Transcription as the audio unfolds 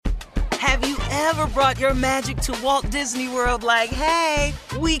Have you ever brought your magic to Walt Disney World like, hey,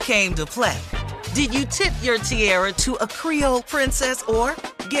 we came to play? Did you tip your tiara to a Creole princess or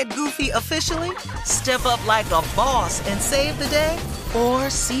get goofy officially? Step up like a boss and save the day? Or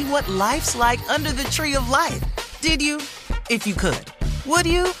see what life's like under the tree of life? Did you? If you could. Would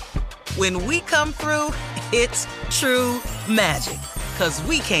you? When we come through, it's true magic. 'Cause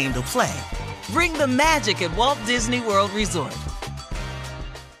we came to play. Bring the magic at Walt Disney World Resort.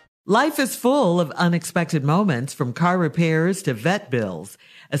 Life is full of unexpected moments, from car repairs to vet bills.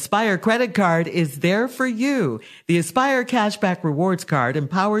 Aspire Credit Card is there for you. The Aspire Cashback Rewards Card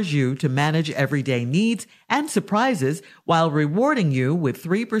empowers you to manage everyday needs and surprises while rewarding you with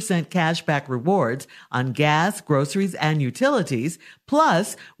 3% cashback rewards on gas, groceries, and utilities,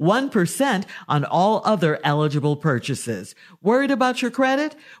 plus 1% on all other eligible purchases. Worried about your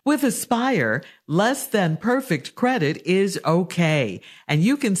credit? With Aspire, less than perfect credit is okay, and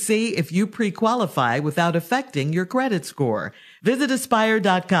you can see if you pre-qualify without affecting your credit score. Visit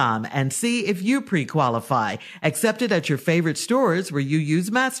Aspire.com and see if you pre-qualify. Accepted at your favorite stores where you use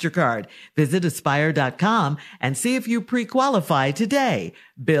MasterCard. Visit Aspire.com and see if you pre-qualify today.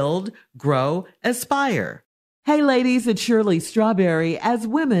 Build, grow, aspire. Hey ladies, it's Shirley Strawberry. As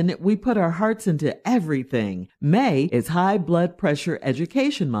women, we put our hearts into everything. May is High Blood Pressure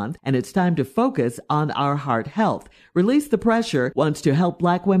Education Month, and it's time to focus on our heart health. Release the Pressure wants to help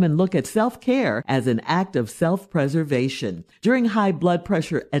Black women look at self-care as an act of self-preservation. During High Blood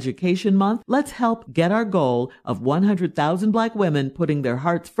Pressure Education Month, let's help get our goal of 100,000 Black women putting their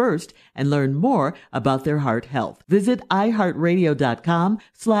hearts first and learn more about their heart health. Visit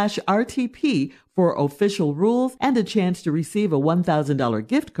iHeartRadio.com/RTP for official rules and a chance to receive a $1,000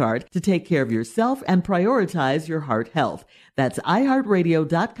 gift card to take care of yourself and prioritize your heart health. That's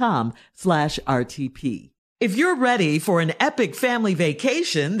iHeartRadio.com/RTP. If you're ready for an epic family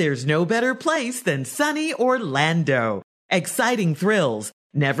vacation, there's no better place than sunny Orlando. Exciting thrills,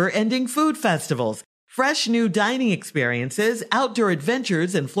 never-ending food festivals, fresh new dining experiences, outdoor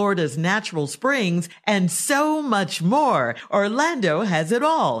adventures in Florida's natural springs, and so much more. Orlando has it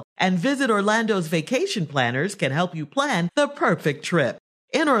all. And Visit Orlando's vacation planners can help you plan the perfect trip.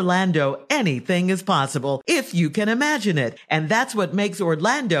 In Orlando, anything is possible if you can imagine it. And that's what makes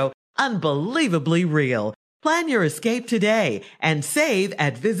Orlando unbelievably real. Plan your escape today and save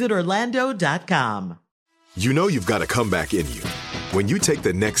at visitorlando.com. You know you've got a comeback in you. When you take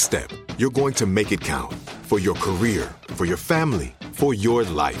the next step, you're going to make it count. For your career, for your family, for your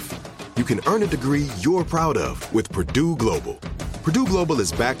life. You can earn a degree you're proud of with Purdue Global. Purdue Global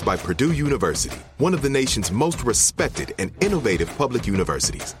is backed by Purdue University, one of the nation's most respected and innovative public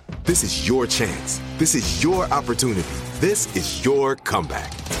universities. This is your chance. This is your opportunity. This is your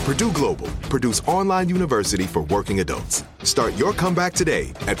comeback. Purdue Global, Purdue's online university for working adults. Start your comeback today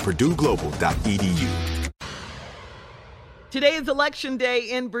at purdueglobal.edu. Today is election day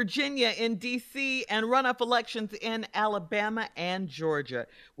in Virginia, in D.C., and runoff elections in Alabama and Georgia.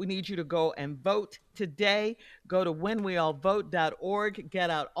 We need you to go and vote today. Go to whenweallvote.org. Get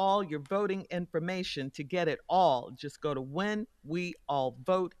out all your voting information. To get it all, just go to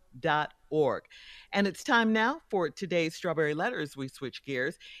whenweallvote.org. And it's time now for today's Strawberry Letter as we switch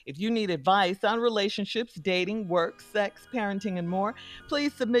gears. If you need advice on relationships, dating, work, sex, parenting, and more,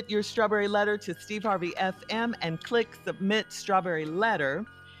 please submit your Strawberry Letter to Steve Harvey FM and click Submit Strawberry Letter.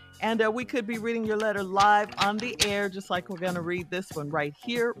 And we could be reading your letter live on the air, just like we're going to read this one right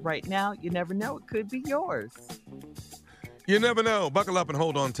here, right now. You never know. It could be yours. You never know. Buckle up and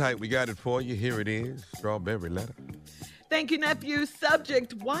hold on tight. We got it for you. Here it is. Strawberry Letter. Thank you, nephew.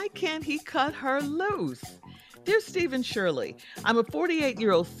 Subject, why can't he cut her loose? Dear Stephen Shirley, I'm a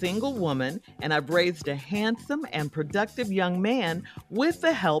 48-year-old single woman, and I've raised a handsome and productive young man with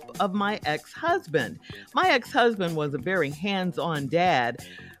the help of my ex-husband. My ex-husband was a very hands-on dad,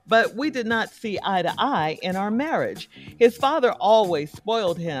 but we did not see eye to eye in our marriage. His father always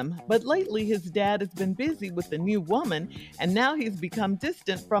spoiled him, but lately his dad has been busy with a new woman, and now he's become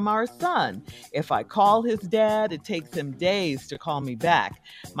distant from our son. If I call his dad, it takes him days to call me back.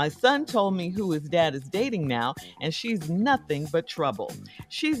 My son told me who his dad is dating now, and she's nothing but trouble.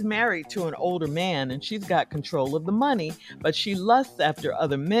 She's married to an older man, and she's got control of the money, but she lusts after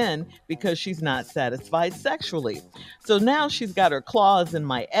other men because she's not satisfied sexually. So now she's got her claws in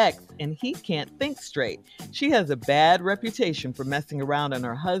my ex, and he can't think straight. She has a bad reputation for messing around on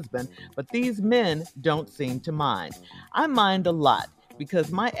her husband, but these men don't seem to mind. I mind a lot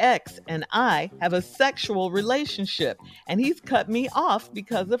because my ex and I have a sexual relationship, and he's cut me off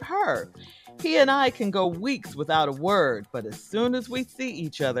because of her. He and I can go weeks without a word, but as soon as we see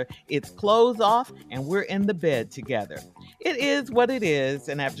each other, it's clothes off and we're in the bed together. It is what it is,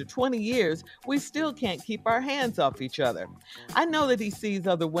 and after 20 years, we still can't keep our hands off each other. I know that he sees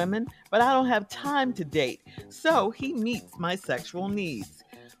other women, but I don't have time to date, so he meets my sexual needs.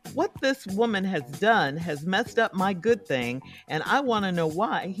 What this woman has done has messed up my good thing, and I want to know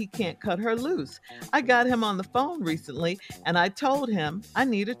why he can't cut her loose. I got him on the phone recently, and I told him I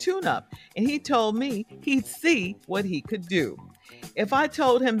need a tune-up, and he told me he'd see what he could do. If I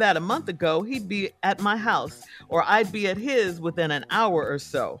told him that a month ago, he'd be at my house, or I'd be at his within an hour or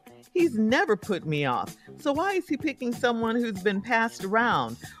so. He's never put me off, so why is he picking someone who's been passed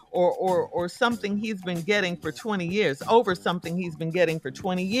around? Or something he's been getting for 20 years, over something he's been getting for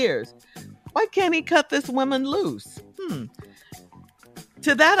 20 years. Why can't he cut this woman loose?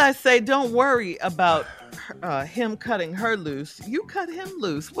 To that I say, don't worry about him cutting her loose. You cut him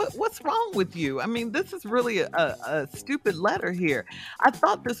loose. What's wrong with you? I mean, this is really a stupid letter here. I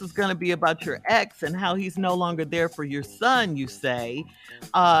thought this was going to be about your ex and how he's no longer there for your son, you say,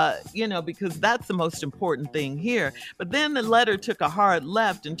 because that's the most important thing here. But then the letter took a hard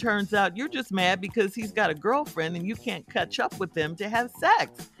left and turns out you're just mad because he's got a girlfriend and you can't catch up with them to have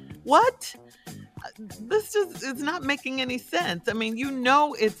sex. What? This just is not making any sense. I mean,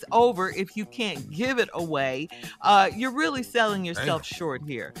 it's over if you can't give it away. You're really selling yourself short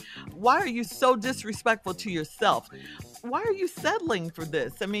here. Why are you so disrespectful to yourself? Why are you settling for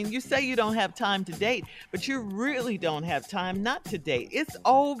this? I mean, you say you don't have time to date, but you really don't have time not to date. It's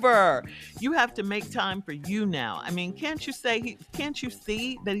over. You have to make time for you now. I mean, can't you see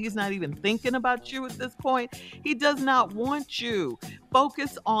that he's not even thinking about you at this point? He does not want you.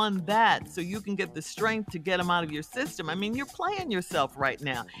 Focus on that so you can get the strength to get him out of your system. I mean, you're playing yourself right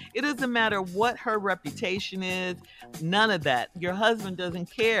now. It doesn't matter what her reputation is. None of that. Your husband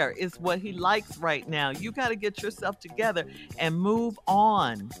doesn't care. It's what he likes right now. You got to get yourself together and move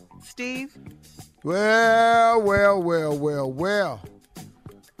on. Steve? Well.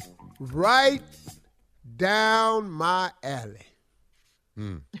 Right down my alley.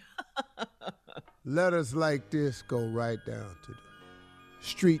 Letters like this go right down to the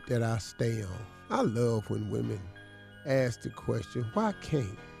street that I stay on. I love when women ask the question, why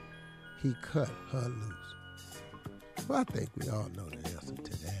can't he cut her loose? Well, I think we all know the answer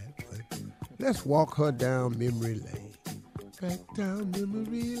to that, but let's walk her down memory lane. Back down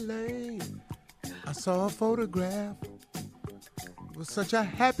memory lane. I saw a photograph. It was such a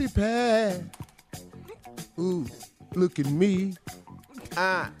happy pair. Ooh, look at me.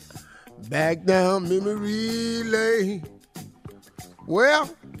 Back down memory lane. Well,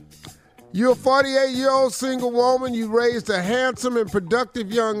 you're a 48-year-old single woman. You raised a handsome and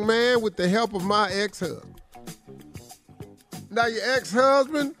productive young man with the help of my ex-husband. Now, your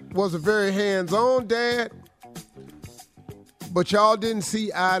ex-husband was a very hands-on dad, but y'all didn't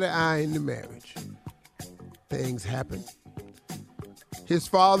see eye to eye in the marriage. Things happen. His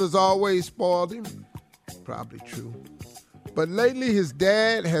father's always spoiled him. Probably true. But lately, his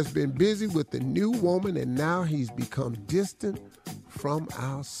dad has been busy with a new woman, and now he's become distant from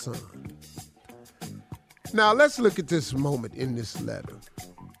our son. Now, let's look at this moment in this letter.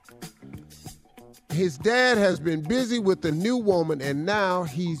 His dad has been busy with a new woman, and now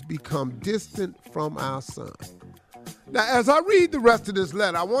he's become distant from our son. Now, as I read the rest of this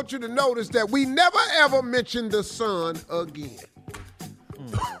letter, I want you to notice that we never, ever mention the son again.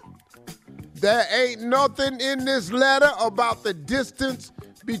 There ain't nothing in this letter about the distance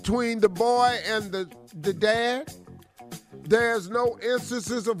between the boy and the dad. There's no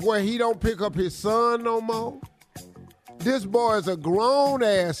instances of where he don't pick up his son no more. This boy is a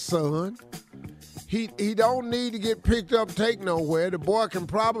grown-ass son. He don't need to get picked up, take nowhere. The boy can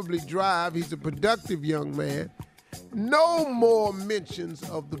probably drive. He's a productive young man. No more mentions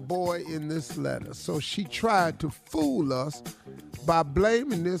of the boy in this letter. So she tried to fool us by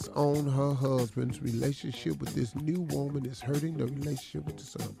blaming this on her husband's relationship with this new woman is hurting the relationship with the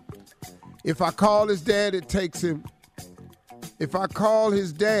son. If I call his dad, it takes him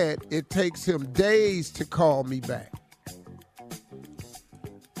days to call me back.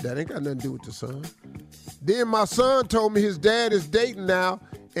 That ain't got nothing to do with the son. Then my son told me his dad is dating now,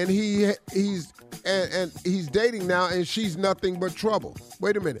 and he's dating now, and she's nothing but trouble.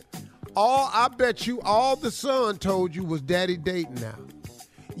 Wait a minute. I bet you all the son told you was daddy dating now.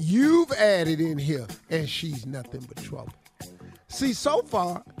 You've added in here, and she's nothing but trouble. See, so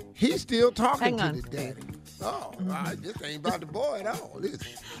far, he's still talking to the daddy. Oh, this ain't about the boy at all, is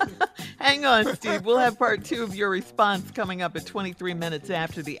it? Hang on, Steve. We'll have part 2 of your response coming up at 23 minutes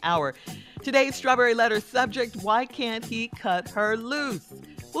after the hour. Today's Strawberry Letter subject, why can't he cut her loose?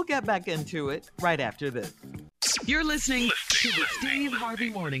 We'll get back into it right after this. You're listening to the Steve Harvey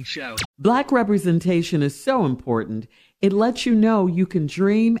Morning Show. Black representation is so important. It lets you know you can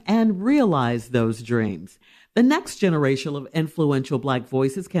dream and realize those dreams. The next generation of influential Black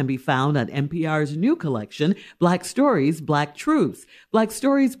voices can be found on NPR's new collection, Black Stories, Black Truths. Black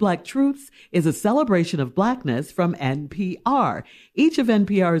Stories, Black Truths is a celebration of Blackness from NPR. Each of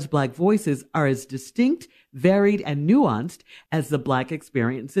NPR's Black voices are as distinct, varied, and nuanced as the Black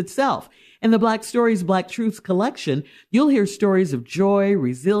experience itself. In the Black Stories, Black Truths collection, you'll hear stories of joy,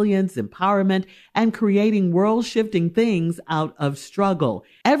 resilience, empowerment, and creating world-shifting things out of struggle.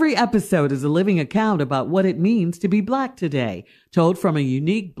 Every episode is a living account about what it means to be Black today, told from a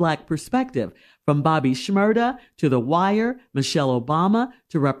unique Black perspective. From Bobby Shmurda to The Wire, Michelle Obama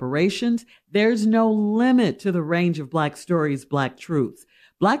to reparations, there's no limit to the range of Black Stories, Black Truths.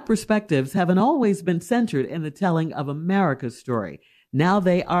 Black perspectives haven't always been centered in the telling of America's story. Now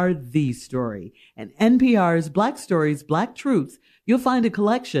they are the story. In NPR's Black Stories, Black Truths, you'll find a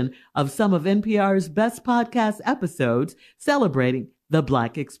collection of some of NPR's best podcast episodes celebrating the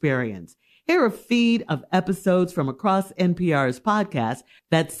Black experience. Hear a feed of episodes from across NPR's podcasts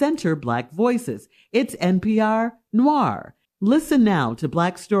that center Black voices. It's NPR Noir. Listen now to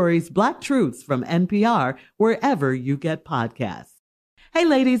Black Stories, Black Truths from NPR wherever you get podcasts. Hey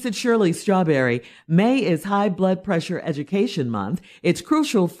ladies, it's Shirley Strawberry. May is High Blood Pressure Education Month. It's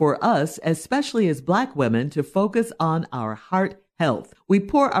crucial for us, especially as Black women, to focus on our heart health. We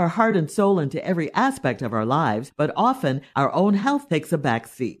pour our heart and soul into every aspect of our lives, but often our own health takes a back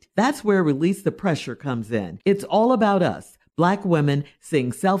seat. That's where Release the Pressure comes in. It's all about us. Black women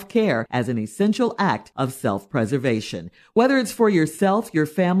seeing self-care as an essential act of self-preservation. Whether it's for yourself, your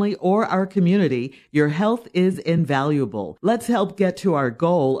family, or our community, your health is invaluable. Let's help get to our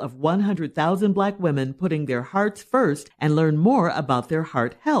goal of 100,000 Black women putting their hearts first and learn more about their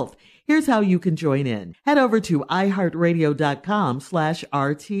heart health. Here's how you can join in. Head over to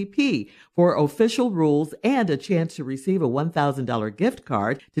iHeartRadio.com/RTP for official rules and a chance to receive a $1,000 gift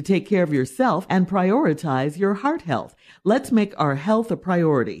card to take care of yourself and prioritize your heart health. Let's make our health a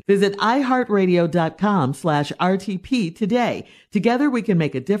priority. Visit iHeartRadio.com/RTP today. Together we can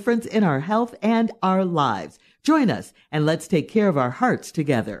make a difference in our health and our lives. Join us and let's take care of our hearts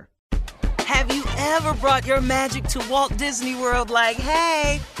together. Have you ever brought your magic to Walt Disney World like,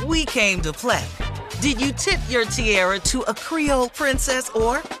 hey, we came to play? Did you tip your tiara to a Creole princess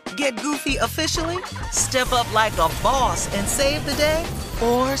or get goofy officially? Step up like a boss and save the day?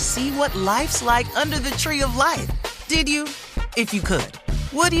 Or see what life's like under the tree of life? Did you? If you could.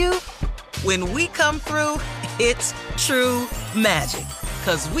 Would you? When we come through, it's true magic.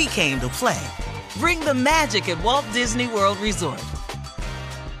 'Cause we came to play. Bring the magic at Walt Disney World Resort.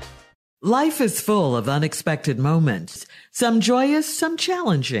 Life is full of unexpected moments, some joyous, some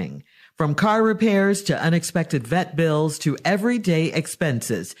challenging. From car repairs to unexpected vet bills to everyday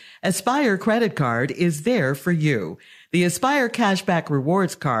expenses, Aspire Credit Card is there for you. The Aspire Cashback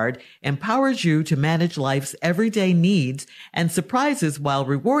Rewards Card empowers you to manage life's everyday needs and surprises while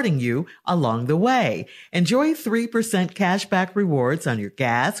rewarding you along the way. Enjoy 3% cashback rewards on your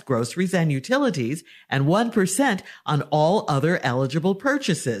gas, groceries, and utilities, and 1% on all other eligible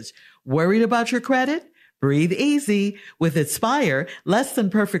purchases. Worried about your credit? Breathe easy. With Aspire, less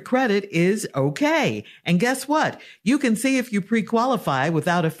than perfect credit is okay. And guess what? You can see if you pre-qualify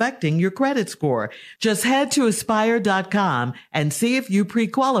without affecting your credit score. Just head to aspire.com and see if you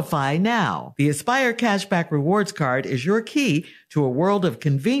pre-qualify now. The Aspire Cashback Rewards Card is your key to a world of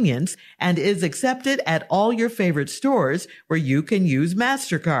convenience and is accepted at all your favorite stores where you can use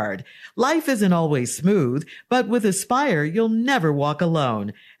MasterCard. Life isn't always smooth, but with Aspire, you'll never walk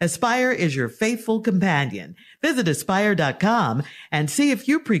alone. Aspire is your faithful companion. Visit aspire.com and see if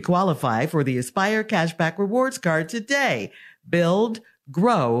you pre-qualify for the Aspire Cashback Rewards Card today. Build,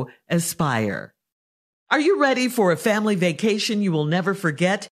 grow, aspire. Are you ready for a family vacation you will never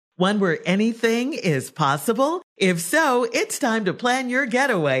forget? One where anything is possible? If so, it's time to plan your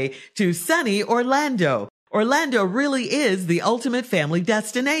getaway to sunny Orlando. Orlando really is the ultimate family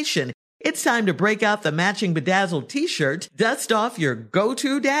destination. It's time to break out the matching bedazzled t-shirt, dust off your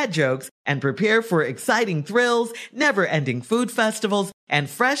go-to dad jokes, and prepare for exciting thrills, never-ending food festivals, and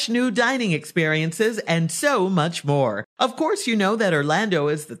fresh new dining experiences, and so much more. Of course, you know that Orlando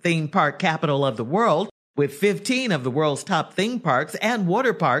is the theme park capital of the world, with 15 of the world's top theme parks and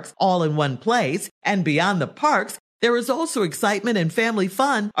water parks all in one place. And beyond the parks, there is also excitement and family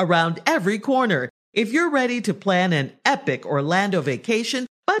fun around every corner. If you're ready to plan an epic Orlando vacation,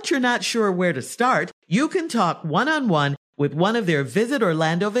 but you're not sure where to start, you can talk one-on-one with one of their Visit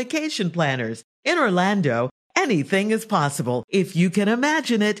Orlando vacation planners. In Orlando, Anything is possible if you can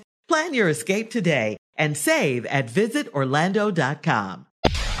imagine it. Plan your escape today and save at visitorlando.com.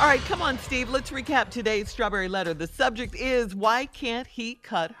 All right, come on, Steve. Let's recap today's Strawberry Letter. The subject is, why can't he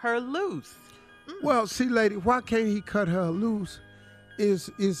cut her loose? Well, see, lady, why can't he cut her loose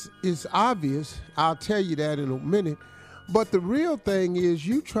is obvious. I'll tell you that in a minute. But the real thing is,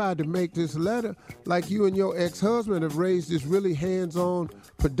 you tried to make this letter like you and your ex-husband have raised this really hands-on,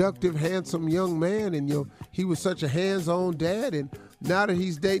 productive, handsome young man, and he was such a hands-on dad, and now that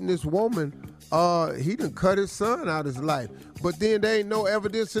he's dating this woman, he done cut his son out of his life. But then there ain't no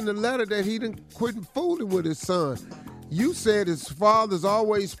evidence in the letter that he done quit fooling with his son. You said his father's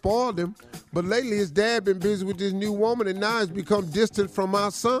always spoiled him, but lately his dad been busy with this new woman, and now he's become distant from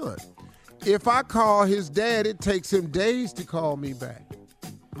our son. If I call his dad, it takes him days to call me back.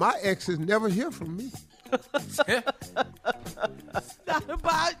 My exes never hear from me. Not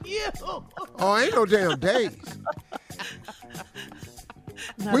about you. Oh, ain't no damn days.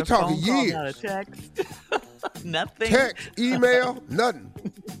 We're talking years. Not a text. Nothing. Text, email, nothing.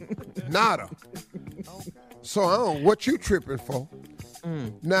 Nada. So I don't know what you tripping for.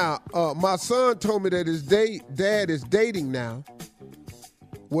 Now, my son told me that his dad is dating now.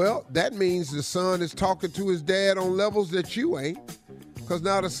 Well, that means the son is talking to his dad on levels that you ain't. Because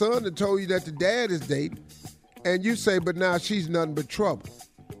now the son had told you that the dad is dating. And you say, but now she's nothing but trouble.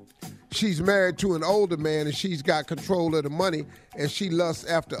 She's married to an older man and she's got control of the money and she lusts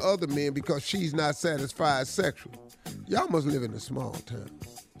after other men because she's not satisfied sexually. Y'all must live in a small town.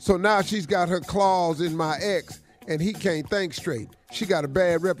 So now she's got her claws in my ex and he can't think straight. She got a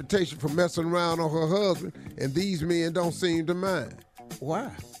bad reputation for messing around on her husband and these men don't seem to mind.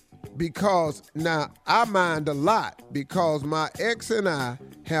 Why? Because now I mind a lot because my ex and I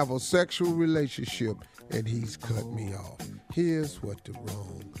have a sexual relationship and he's cut me off. Here's what the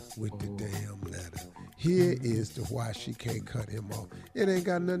wrong with the damn letter. Here is the why she can't cut him off. It ain't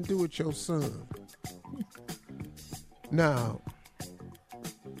got nothing to do with your son. Now,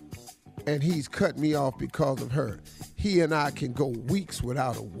 and he's cut me off because of her. He and I can go weeks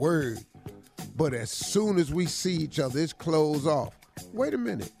without a word, but as soon as we see each other, it's closed off. Wait a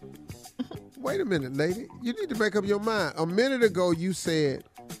minute. Wait a minute, lady. You need to make up your mind. A minute ago, you said,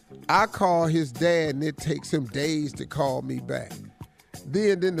 I call his dad and it takes him days to call me back.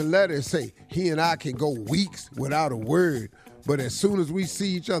 Then the letter say, he and I can go weeks without a word, but as soon as we see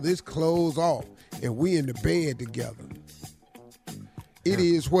each other, it's closed off and we in the bed together. It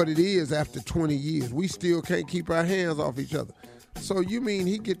is what it is after 20 years. We still can't keep our hands off each other. So you mean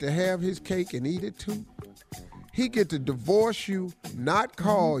he get to have his cake and eat it too? He get to divorce you, not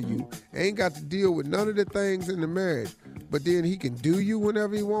call you, ain't got to deal with none of the things in the marriage, but then he can do you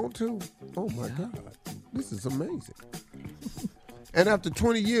whenever he want to? Oh my God, this is amazing. And after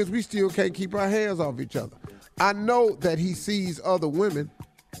 20 years, we still can't keep our hands off each other. I know that he sees other women,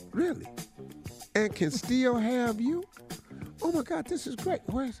 really, and can still have you? Oh my God, this is great.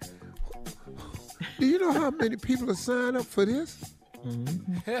 Do you know how many people have signed up for this?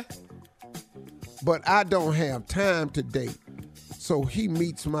 But I don't have time to date, so he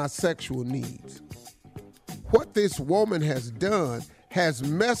meets my sexual needs. What this woman has done has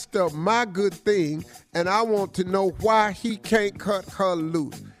messed up my good thing, and I want to know why he can't cut her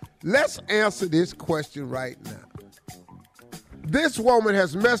loose. Let's answer this question right now. This woman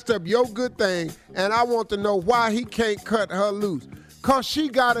has messed up your good thing, and I want to know why he can't cut her loose. Because she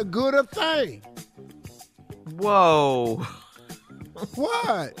got a gooder thing. Whoa.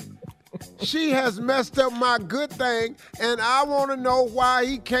 What? She has messed up my good thing, and I want to know why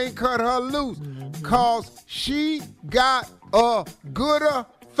he can't cut her loose. Because she got a gooder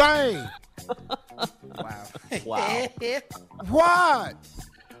thing. Wow. What?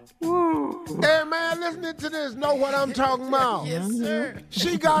 Hey, man, listening to this, know what I'm talking about. Yes, sir.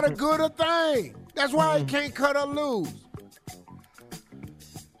 She got a gooder thing. That's why he can't cut her loose.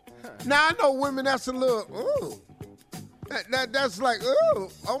 Now, I know women, that's a little, ooh. That's like, ooh,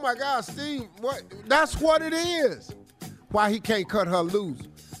 oh my God, Steve, what? That's what it is. Why he can't cut her loose.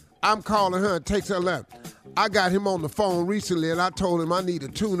 I'm calling her and takes her left. I got him on the phone recently and I told him I need a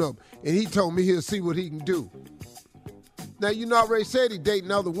tune-up and he told me he'll see what he can do. Now, you know, I already said he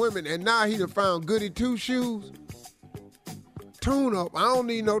dating other women and now he done found goody two-shoes. Tune-up, I don't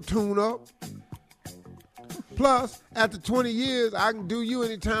need no tune-up. Plus, after 20 years, I can do you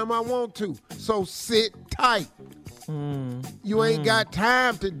anytime I want to. So sit tight. You ain't got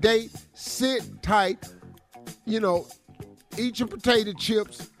time to date. Sit tight. You know, eat your potato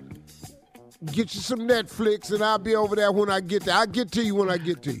chips. Get you some Netflix, and I'll be over there when I get there. I'll get to you when I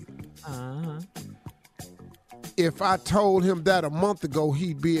get to you. if I told him that a month ago,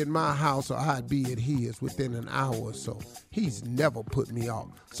 he'd be in my house or I'd be at his within an hour or so. He's never put me off.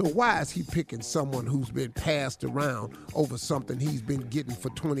 So why is he picking someone who's been passed around over something he's been getting for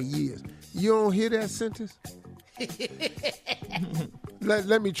 20 years? You don't hear that sentence?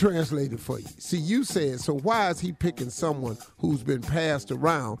 Let me translate it for you. See, you said, so why is he picking someone who's been passed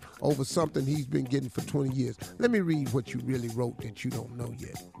around over something he's been getting for 20 years? Let me read what you really wrote that you don't know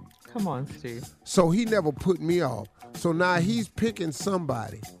yet. Come on, Steve. So he never put me off. So now he's picking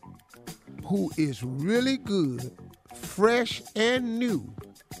somebody who is really good, fresh and new.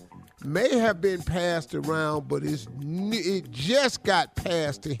 May have been passed around, but it just got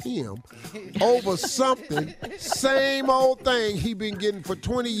passed to him over something, same old thing he been getting for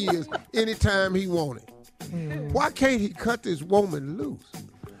 20 years anytime he wanted. Why can't he cut this woman loose?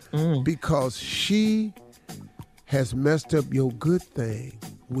 Because she has messed up your good thing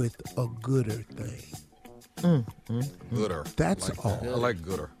with a gooder thing. Gooder. That's like all. I like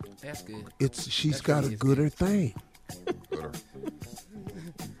gooder. That's good. She's got a gooder thing. Gooder.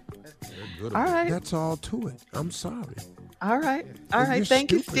 Gooder. All right. That's all to it. I'm sorry. All right. You're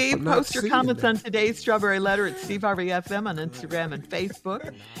Thank you, stupid Steve. for not Post your seeing comments that. on today's Strawberry Letter at Steve Harvey FM on Instagram and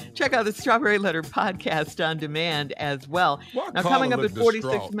Facebook. Check out the Strawberry Letter podcast on demand as well. Now, coming up at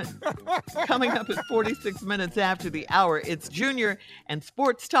 46 minutes after the hour, it's Junior and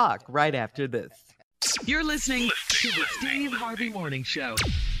Sports Talk right after this. You're listening to the Steve Harvey Morning Show.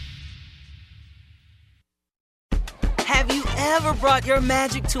 Have you ever brought your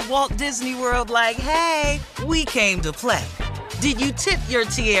magic to Walt Disney World like, hey, we came to play? Did you tip your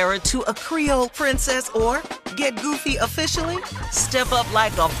tiara to a Creole princess or get goofy officially? Step up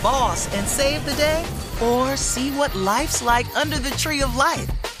like a boss and save the day? Or see what life's like under the tree of life?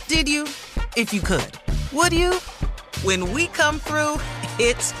 Did you? If you could. Would you? When we come through,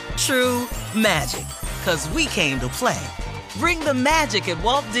 it's true magic. 'Cause we came to play. Bring the magic at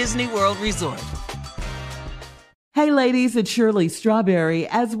Walt Disney World Resort. Hey ladies, it's Shirley Strawberry.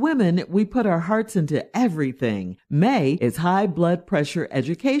 As women, we put our hearts into everything. May is High Blood Pressure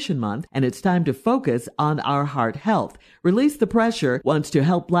Education Month, and it's time to focus on our heart health. Release the Pressure wants to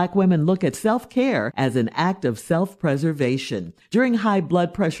help Black women look at self-care as an act of self-preservation. During High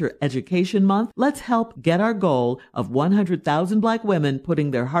Blood Pressure Education Month, let's help get our goal of 100,000 Black women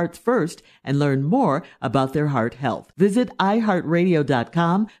putting their hearts first and learn more about their heart health. Visit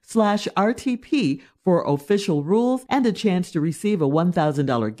iHeartRadio.com/RTP for official rules and a chance to receive a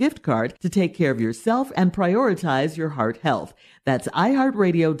 $1,000 gift card to take care of yourself and prioritize your heart health. That's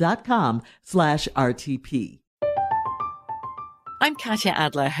iHeartRadio.com/RTP. I'm Katya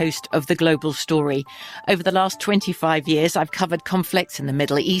Adler, host of The Global Story. Over the last 25 years, I've covered conflicts in the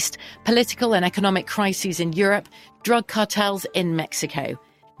Middle East, political and economic crises in Europe, drug cartels in Mexico.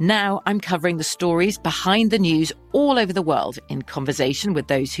 Now I'm covering the stories behind the news all over the world in conversation with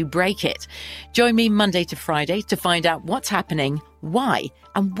those who break it. Join me Monday to Friday to find out what's happening, why,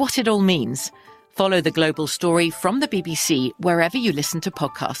 and what it all means. Follow The Global Story from the BBC wherever you listen to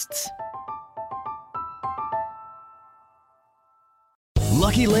podcasts.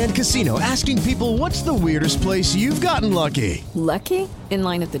 Lucky Land Casino, asking people, what's the weirdest place you've gotten lucky? Lucky? In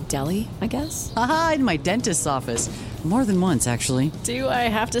line at the deli, I guess? Aha, in my dentist's office. More than once, actually. Do I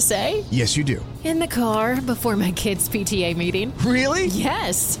have to say? Yes, you do. In the car before my kids' PTA meeting. Really?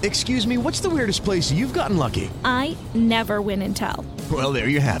 Yes. Excuse me, what's the weirdest place you've gotten lucky? I never win and tell. Well, there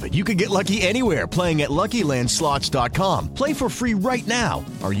you have it. You can get lucky anywhere, playing at LuckyLandSlots.com. Play for free right now.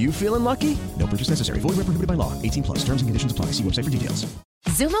 Are you feeling lucky? No purchase necessary. Void where prohibited by law. 18+. Terms and conditions apply. See website for details.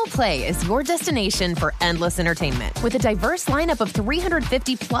 Xumo Play is your destination for endless entertainment. With a diverse lineup of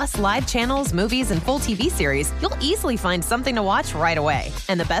 350-plus live channels, movies, and full TV series, you'll easily find something to watch right away.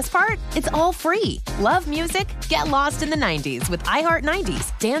 And the best part? It's all free. Love music? Get lost in the 90s with iHeart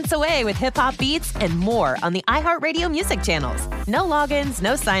 90s. Dance away with hip-hop beats and more on the iHeartRadio music channels. No logins,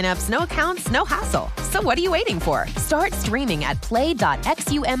 no signups, no accounts, no hassle. So what are you waiting for? Start streaming at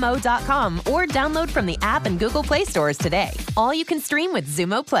play.xumo.com or download from the app and Google Play stores today. All you can stream with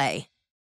Xumo Play.